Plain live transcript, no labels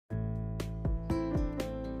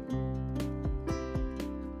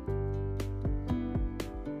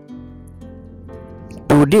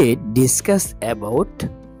today discuss about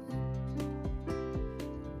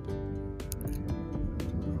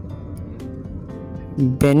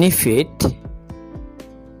benefits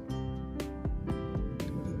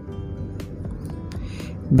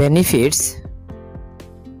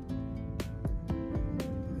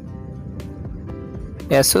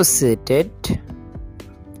associated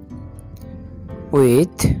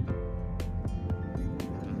with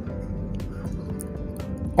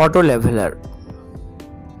auto leveler.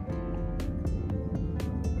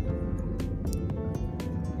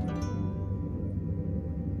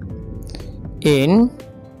 In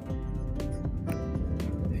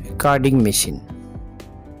carding machine,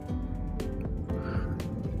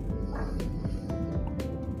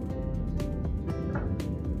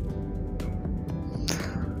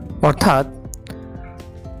 অর্থাৎ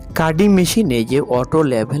carding মেশিনে যে auto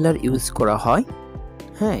leveller use করা হয়,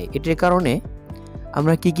 হ্যাঁ, এটার কারণে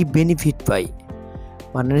আমরা কি কি বেনিফিট পাই,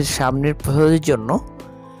 মানে সামনের প্রসেসের জন্য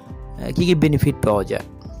কি কি বেনিফিট পাওয়া যায়,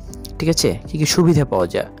 ঠিক আছে, কি কি সুবিধা পাওয়া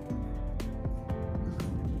যায়,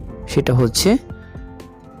 সেটা হচ্ছে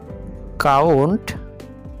count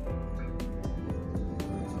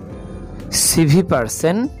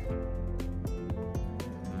CV%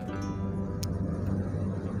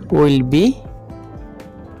 will be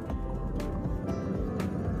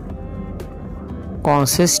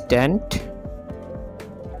consistent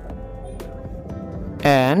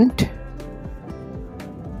and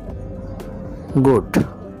good.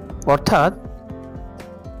 অর্থাৎ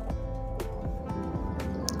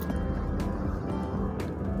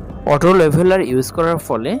অটো লেভেলার ইউজ করার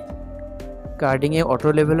ফলে, কার্ডিংয়ে অটো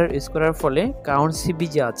লেভেলার ইউজ করার ফলে কাউন্ট সিবি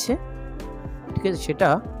যে আছে, ঠিক আছে, সেটা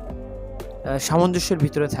সামঞ্জস্যের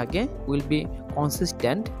ভিতরে থাকে। Will be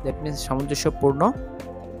consistent, that means সামঞ্জস্যপূর্ণ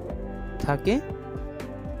থাকে,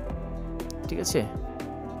 ঠিক আছে।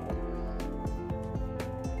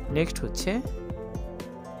 নেক্সট হচ্ছে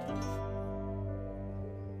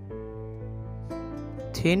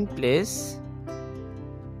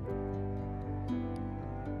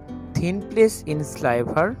thin place in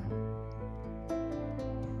sliver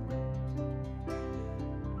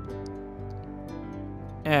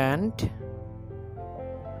and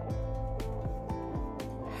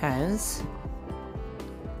hence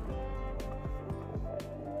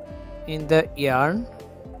in the yarn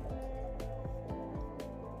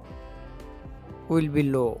will be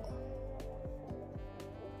low.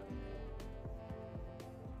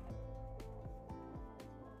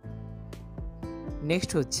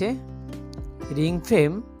 Next হচ্ছে ring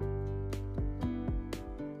frame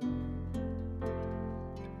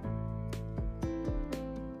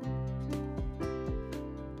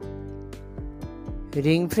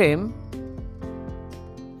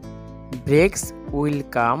breaks will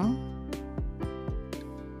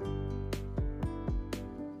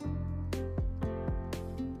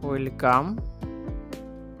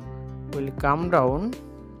come down,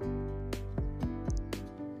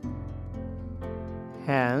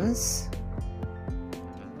 hence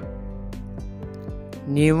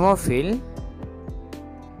pneumophile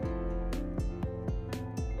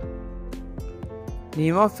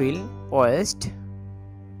waste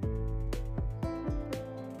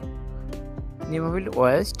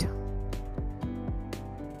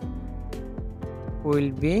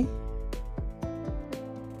will be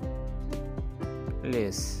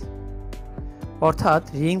less. অর্থাৎ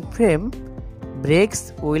ring frame ব্রেকস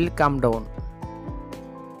will come down,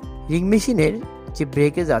 ring মেশিনের যে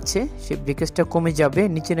breakage আছে সেই ব্রেকেজটা কমে যাবে,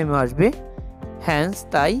 নিচে নেমে আসবে, হ্যান্স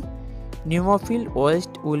তাই নিউমোফিল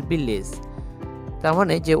ওয়েস্ট উইল বি লেস, তার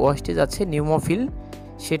মানে যে ওয়েস্টেজ আছে নিউমোফিল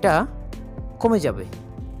সেটা কমে যাবে,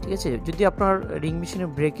 ঠিক আছে। যদি আপনার রিং মেশিনের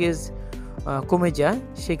ব্রেকেজ কমে যায়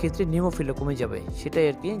সেক্ষেত্রে নিউমোফিলও কমে যাবে, সেটাই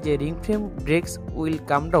আর কি, যে ring frame ব্রেকস will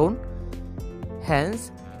come down, hence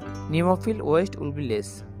নিউমোফিল West will be less.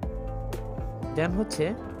 দেন হচ্ছে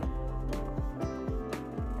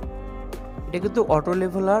এটা কিন্তু অটো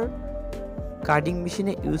লেভেলার কার্ডিং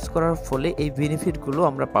মেশিনে ইউজ করার ফলে এই বেনিফিটগুলো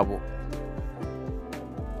আমরা পাবো।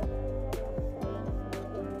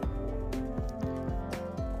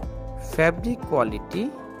 Fabric quality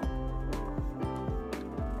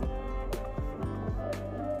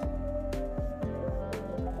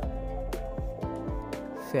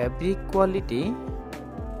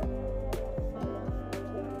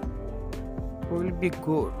will be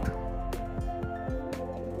good.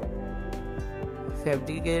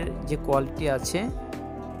 ফ্যাব্রিকের যে কোয়ালিটি আছে,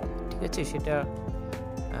 ঠিক আছে, সেটা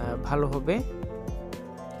ভালো হবে,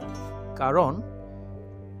 কারণ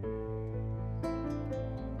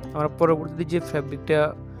আমরা পরবর্তীতে যে ফ্যাব্রিকটা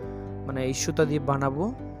মানে এই সুতা দিয়ে বানাবো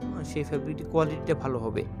সেই ফ্যাব্রিকটি কোয়ালিটিটা ভালো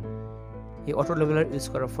হবে, এই অটো লেভেলার ইউজ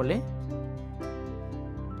করার ফলে,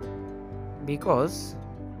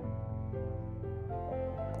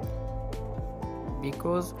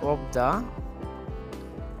 because of the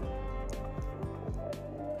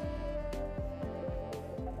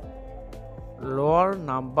lower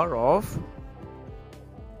number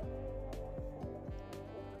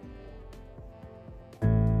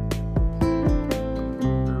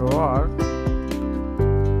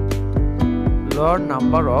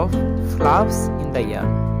of flaps in the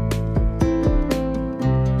yarn.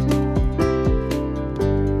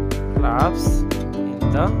 Flaps in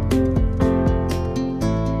the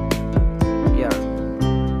yarn.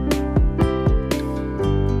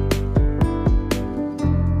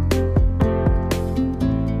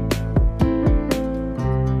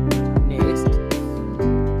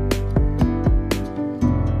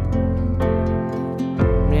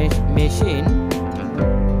 Next, machine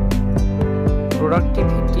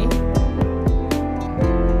productivity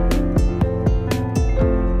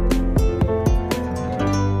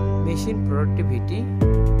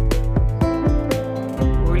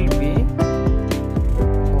will be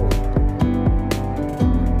more.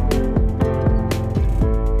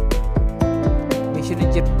 মেশিনের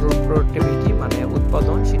যে প্রোডাক্টিভিটি মানে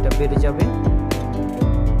উৎপাদন সেটা বেড়ে যাবে।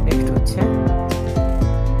 নেক্সট হচ্ছে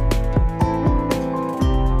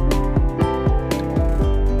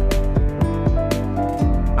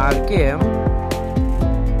RKM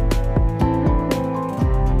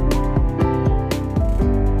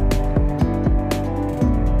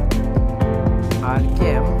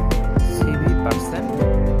CV%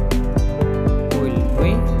 will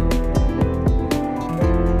be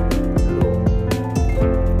low,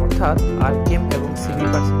 অর্থাৎ RKM এবং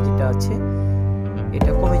CV% যেটা আছে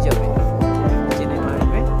এটা কমে যাবে, জেনে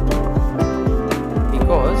আসবে,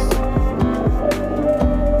 because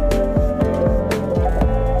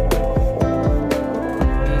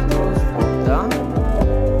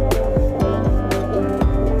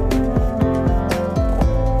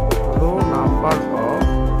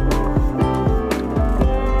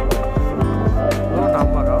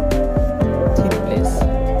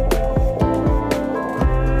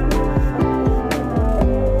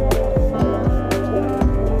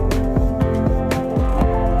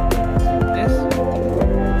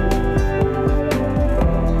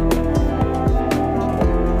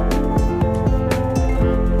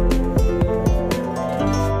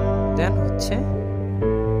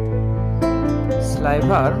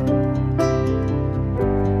sliver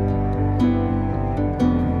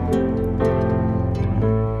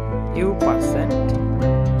U%,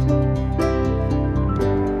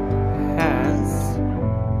 hence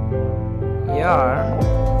yarn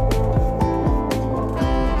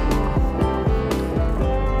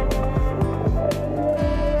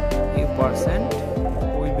U%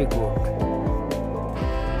 will be good.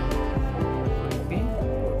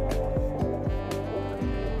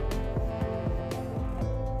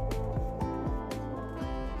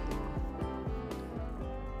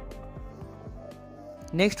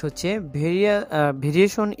 Next হচ্ছে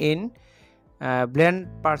variation in blend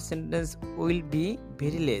percentage will be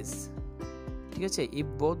very less. ঠিক আছে, if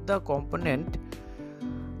both the component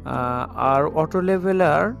R auto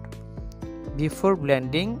leveller before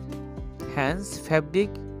blending, hence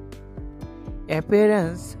fabric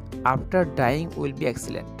appearance after dyeing will be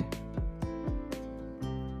excellent.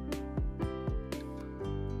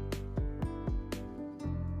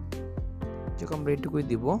 যখন আমরা এটুকুই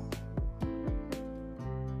দিব,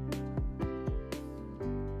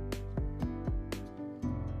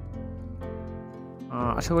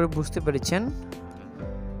 আশা করি বুঝতে পেরেছেন।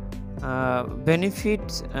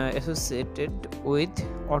 Benefits associated with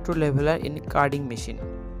auto leveller in carding machine.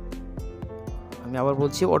 আমি আবার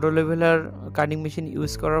বলছি, auto leveller carding machine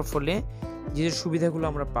use করার ফলে যে সুবিধাগুলো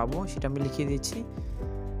আমরা পাবো সেটা আমি লিখে দিয়েছি।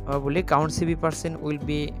 আবার বলি, count CV% will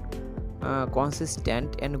be consistent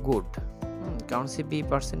and good. Count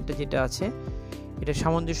CV%টা যেটা আছে এটা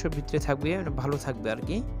সামঞ্জস্যের ভিতরে থাকবে, ভালো থাকবে আর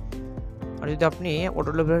কি। আর যদি আপনি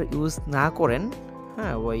অটো লেভেলার ইউজ না করেন,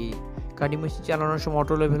 হ্যাঁ, ওই কাটিং মেশিন চালানোর সময়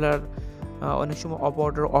অটো লেভেলার অনেক সময়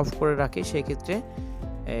অপারেটর অফ করে রাখে, সেক্ষেত্রে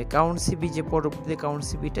কাউন্ট সিবি যে পরবর্তীতে কাউন্ট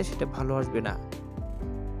সিবিটা সেটা ভালো আসবে না।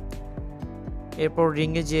 এরপর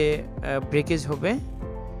রিংয়ে যে ব্রেকেজ হবে,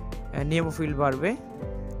 নিয়মফিল বাড়বে,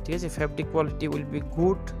 ঠিক আছে, fabric quality will be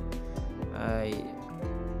good.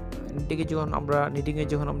 নিটিংয়ে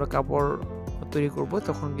যখন আমরা কাপড় তৈরি করব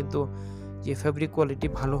তখন কিন্তু যে ফ্যাব্রিক কোয়ালিটি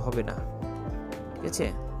ভালো হবে না, ঠিক আছে।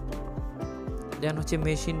 দেন হচ্ছে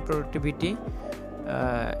মেশিন প্রোডাক্টিভিটি,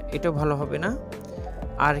 এটাও ভালো হবে না।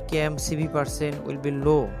 RKM CV% will be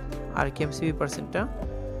low, RKM CV%টা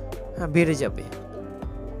বেড়ে যাবে,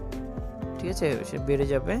 ঠিক আছে, সে বেড়ে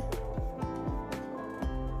যাবে।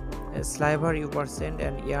 Sliver U%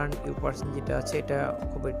 and yarn U% যেটা আছে এটা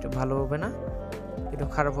খুব একটু ভালো হবে না, একটু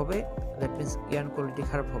খারাপ হবে, দ্যাট মিনস ইয়ার্ন কোয়ালিটি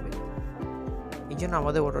খারাপ হবে। এই জন্য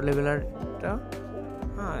আমাদের ওয়াটার লেভেলারটা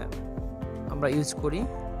আমরা ইউজ করি,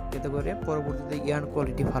 যাতে করে পরবর্তীতে ইয়ার্ন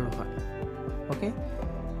কোয়ালিটি ভালো হয়। ওকে,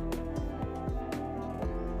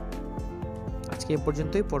 আজকে এ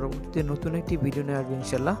পর্যন্তই। পরবর্তীতে নতুন একটি ভিডিও নিয়ে আসবো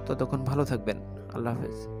ইনশাল্লাহ। ততক্ষণ ভালো থাকবেন। আল্লাহ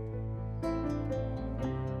হাফেজ।